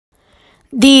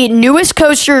The newest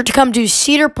coaster to come to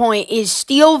Cedar Point is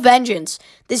Steel Vengeance.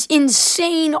 This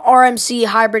insane RMC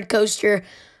hybrid coaster.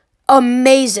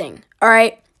 Amazing. All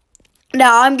right.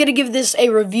 Now, I'm going to give this a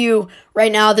review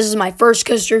right now. This is my first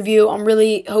coaster review. I'm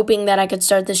really hoping that I could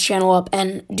start this channel up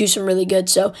and do some really good.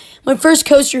 So, my first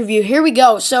coaster review. Here we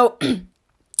go. So,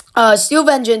 Steel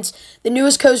Vengeance, the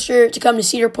newest coaster to come to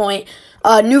Cedar Point,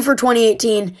 new for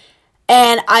 2018.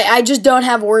 And I just don't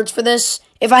have words for this.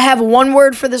 If I have one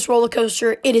word for this roller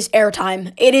coaster, it is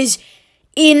airtime. It is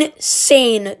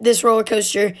insane, this roller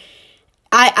coaster.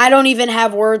 I don't even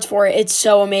have words for it. It's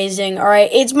so amazing, all right?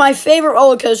 It's my favorite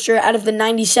roller coaster out of the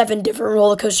 97 different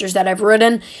roller coasters that I've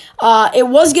ridden. It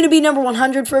was going to be number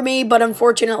 100 for me, but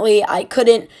unfortunately, I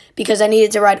couldn't because I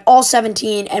needed to ride all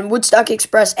 17, and Woodstock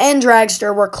Express and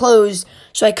Dragster were closed,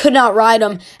 so I could not ride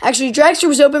them. Actually, Dragster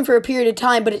was open for a period of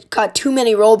time, but it got too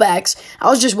many rollbacks. I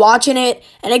was just watching it,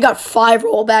 and it got 5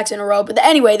 rollbacks in a row. But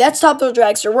anyway, that's Top Thrill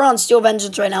Dragster. We're on Steel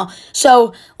Vengeance right now.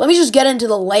 So let me just get into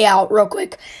the layout real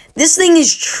quick. This thing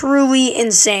is truly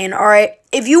insane, all right?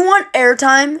 If you want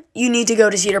airtime, you need to go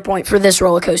to Cedar Point for this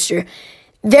roller coaster.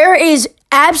 There is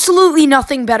absolutely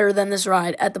nothing better than this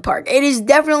ride at the park. It is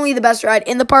definitely the best ride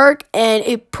in the park, and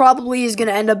it probably is going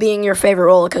to end up being your favorite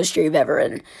roller coaster you've ever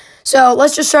ridden. So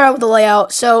let's just start out with the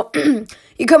layout. So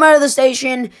you come out of the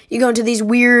station, you go into these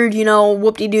weird,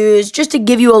 whoop-de-doos, just to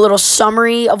give you a little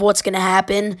summary of what's going to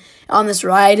happen on this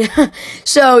ride.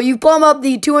 So you plumb up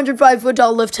the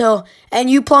 205-foot-tall lift hill,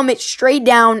 and you plummet straight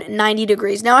down 90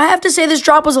 degrees. Now, I have to say this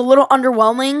drop was a little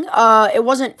underwhelming. It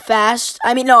wasn't fast.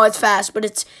 I mean, no, it's fast, but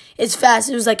it's fast.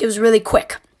 It was really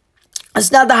quick. It's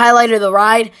not the highlight of the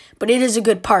ride, but it is a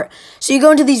good part. So you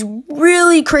go into these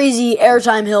really crazy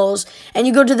airtime hills, and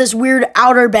you go to this weird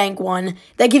outer bank one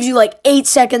that gives you like 8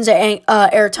 seconds of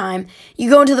airtime. You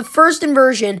go into the first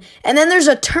inversion, and then there's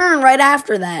a turn right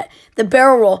after that, the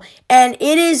barrel roll, and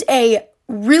it is a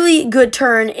really good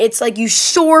turn. It's like you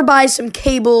soar by some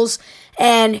cables,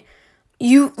 and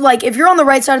if you're on the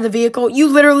right side of the vehicle, you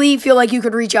literally feel like you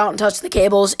could reach out and touch the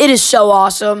cables. It is so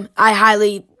awesome. I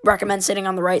highly recommend sitting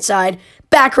on the right side.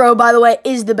 Back row, by the way,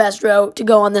 is the best row to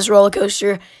go on this roller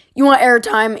coaster. You want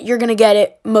airtime, you're going to get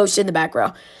it most in the back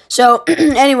row. So,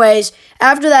 anyways,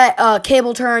 after that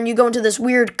cable turn, you go into this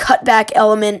weird cutback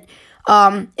element.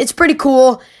 It's pretty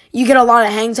cool. You get a lot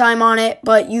of hang time on it,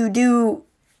 but you do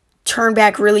turn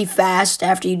back really fast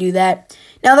after you do that.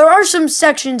 Now, there are some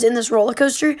sections in this roller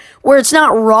coaster where it's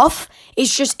not rough.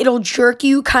 It's just it'll jerk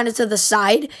you kind of to the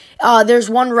side. There's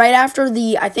one right after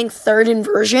the, I think, third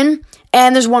inversion,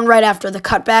 and there's one right after the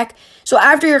cutback. So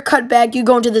after your cutback, you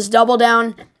go into this double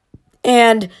down,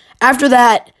 and after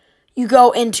that, you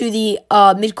go into the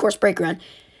mid-course brake run.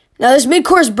 Now, this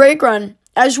mid-course brake run,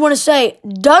 I just want to say,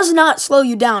 does not slow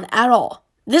you down at all.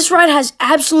 This ride has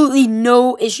absolutely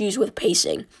no issues with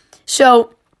pacing.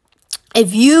 So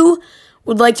if you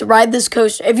would like to ride this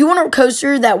coaster, if you want a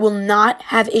coaster that will not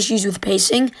have issues with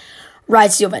pacing,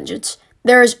 ride Steel Vengeance.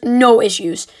 There's no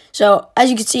issues. So, as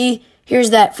you can see,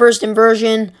 here's that first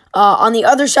inversion. On the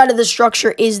other side of the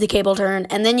structure is the cable turn,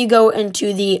 and then you go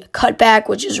into the cutback,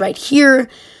 which is right here.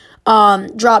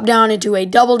 Drop down into a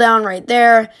double down right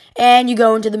there, and you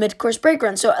go into the mid-course brake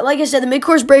run. So, like I said, the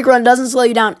mid-course brake run doesn't slow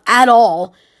you down at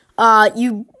all.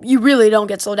 You really don't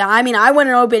get slowed down. I mean, I went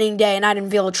on opening day, and I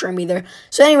didn't feel a trim either.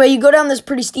 So anyway, you go down this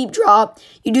pretty steep drop.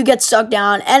 You do get sucked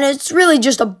down, and it's really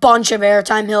just a bunch of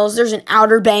airtime hills. There's an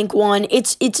outer bank one.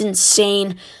 It's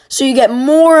insane. So you get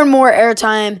more and more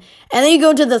airtime, and then you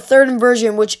go to the third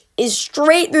inversion, which is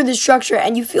straight through the structure,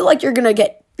 and you feel like you're going to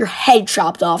get your head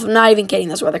chopped off. I'm not even kidding.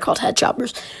 That's why they're called head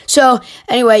choppers. So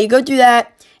anyway, you go through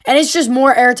that. And it's just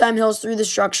more airtime hills through the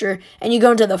structure. And you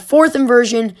go into the fourth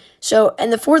inversion. So,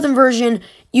 in the fourth inversion,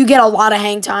 you get a lot of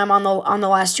hang time on the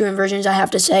last 2 inversions, I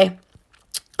have to say.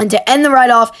 And to end the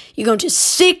ride off, you go into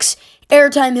 6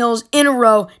 airtime hills in a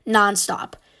row,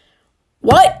 nonstop.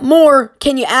 What more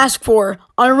can you ask for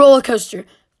on a roller coaster?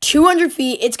 200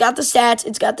 feet, it's got the stats,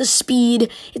 it's got the speed,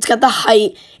 it's got the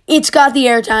height, it's got the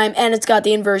airtime, and it's got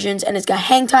the inversions, and it's got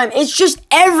hang time. It's just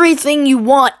everything you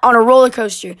want on a roller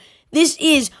coaster. This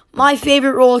is my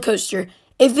favorite roller coaster.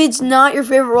 If it's not your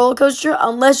favorite roller coaster,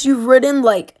 unless you've ridden,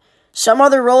 like, some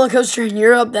other roller coaster in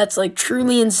Europe that's, like,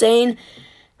 truly insane,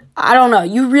 I don't know.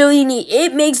 You really need...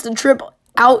 It makes the trip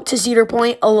out to Cedar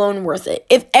Point alone worth it.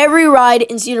 If every ride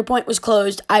in Cedar Point was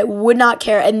closed, I would not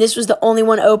care, and this was the only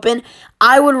one open,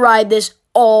 I would ride this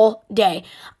all day.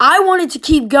 I wanted to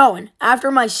keep going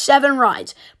after my 7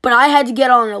 rides, but I had to get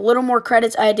on a little more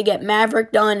credits. I had to get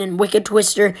Maverick done and Wicked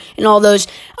Twister and all those.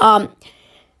 I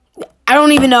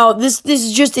don't even know. This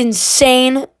is just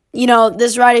insane. You know,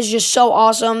 this ride is just so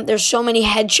awesome. There's so many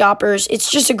head choppers.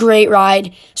 It's just a great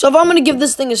ride. So if I'm going to give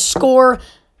this thing a score,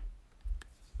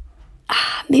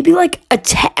 maybe like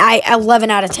 11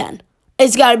 out of 10.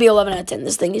 It's got to be 11 out of 10.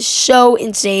 This thing is so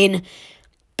insane.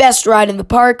 Best ride in the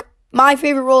park. My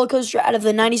favorite roller coaster out of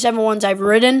the 97 ones I've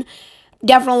ridden.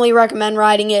 Definitely recommend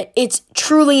riding it. It's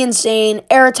truly insane.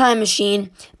 Airtime machine.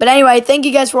 But anyway, thank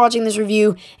you guys for watching this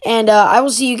review. And I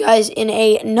will see you guys in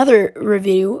another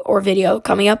review or video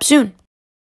coming up soon.